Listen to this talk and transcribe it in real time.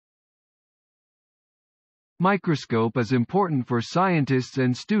Microscope is important for scientists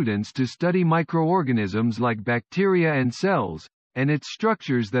and students to study microorganisms like bacteria and cells, and its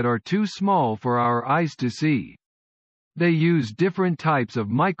structures that are too small for our eyes to see. They use different types of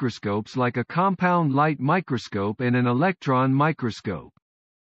microscopes like a compound light microscope and an electron microscope.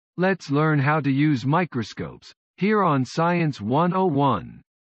 Let's learn how to use microscopes, here on Science 101.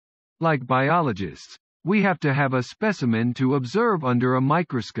 Like biologists, we have to have a specimen to observe under a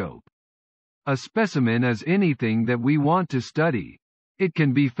microscope. A specimen is anything that we want to study. It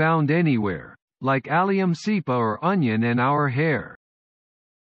can be found anywhere, like allium cepa or onion in our hair.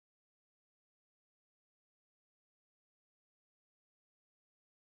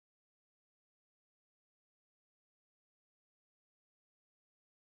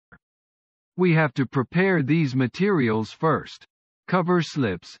 We have to prepare these materials first. Cover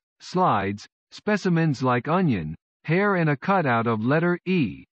slips, slides, specimens like onion, hair and a cutout of letter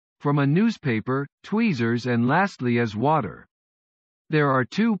E, from a newspaper, tweezers and lastly as water. There are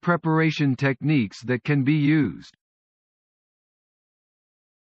two preparation techniques that can be used.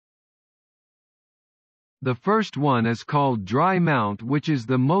 The first one is called dry mount, which is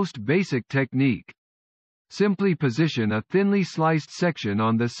the most basic technique. Simply position a thinly sliced section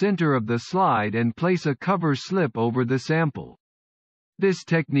on the center of the slide and place a cover slip over the sample. This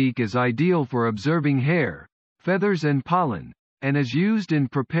technique is ideal for observing hair, feathers and pollen, and is used in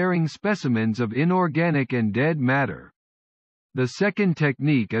preparing specimens of inorganic and dead matter. The second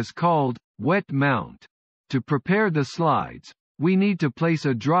technique is called wet mount. To prepare the slides, we need to place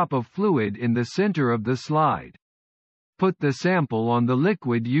a drop of fluid in the center of the slide. Put the sample on the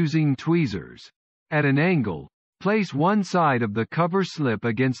liquid using tweezers. At an angle, place one side of the cover slip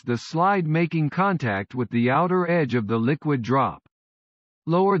against the slide, making contact with the outer edge of the liquid drop.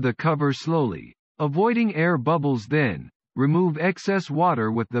 Lower the cover slowly, avoiding air bubbles, then remove excess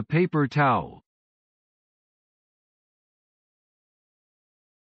water with the paper towel.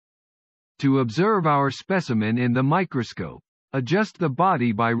 To observe our specimen in the microscope, adjust the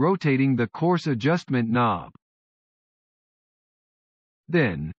body by rotating the coarse adjustment knob.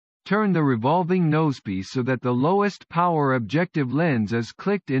 Then, turn the revolving nosepiece so that the lowest power objective lens is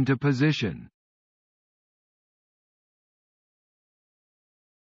clicked into position.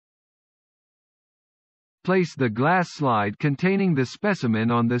 Place the glass slide containing the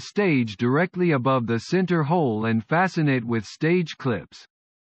specimen on the stage directly above the center hole and fasten it with stage clips.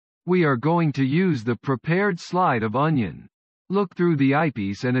 We are going to use the prepared slide of onion. Look through the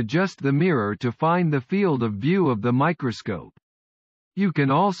eyepiece and adjust the mirror to find the field of view of the microscope. You can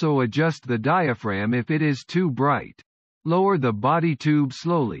also adjust the diaphragm if it is too bright. Lower the body tube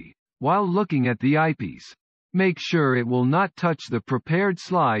slowly, while looking at the eyepiece. Make sure it will not touch the prepared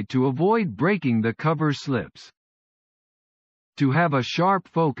slide to avoid breaking the cover slips. To have a sharp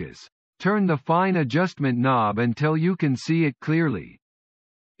focus, turn the fine adjustment knob until you can see it clearly.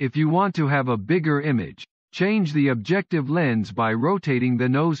 If you want to have a bigger image, change the objective lens by rotating the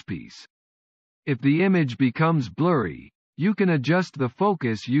nosepiece. If the image becomes blurry, you can adjust the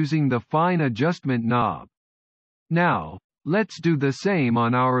focus using the fine adjustment knob. Now, let's do the same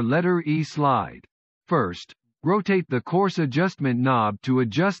on our letter E slide. First, rotate the coarse adjustment knob to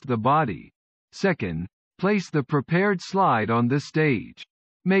adjust the body. Second, place the prepared slide on the stage.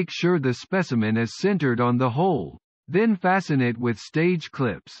 Make sure the specimen is centered on the hole, then fasten it with stage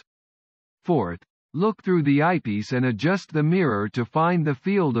clips. Fourth, look through the eyepiece and adjust the mirror to find the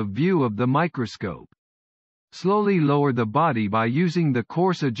field of view of the microscope. Slowly lower the body by using the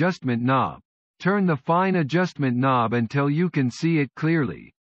coarse adjustment knob. Turn the fine adjustment knob until you can see it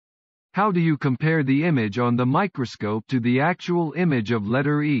clearly. How do you compare the image on the microscope to the actual image of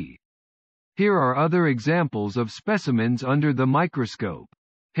letter E? Here are other examples of specimens under the microscope.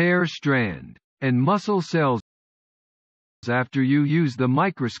 Hair strand and muscle cells. After you use the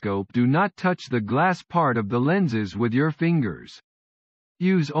microscope, do not touch the glass part of the lenses with your fingers.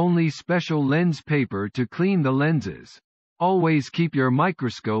 Use only special lens paper to clean the lenses. Always keep your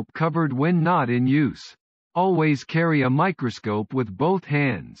microscope covered when not in use. Always carry a microscope with both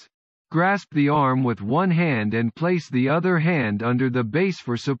hands. Grasp the arm with one hand and place the other hand under the base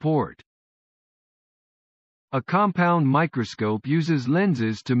for support. A compound microscope uses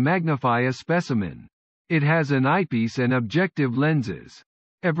lenses to magnify a specimen. It has an eyepiece and objective lenses.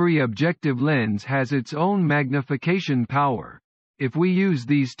 Every objective lens has its own magnification power. If we use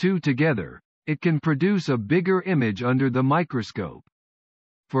these two together, it can produce a bigger image under the microscope.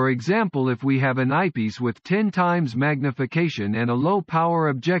 For example, if we have an eyepiece with 10 times magnification and a low-power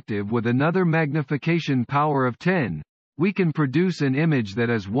objective with another magnification power of 10, we can produce an image that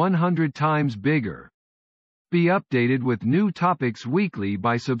is 100 times bigger. Be updated with new topics weekly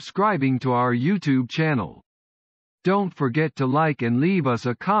by subscribing to our YouTube channel. Don't forget to like and leave us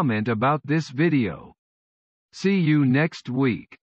a comment about this video. See you next week.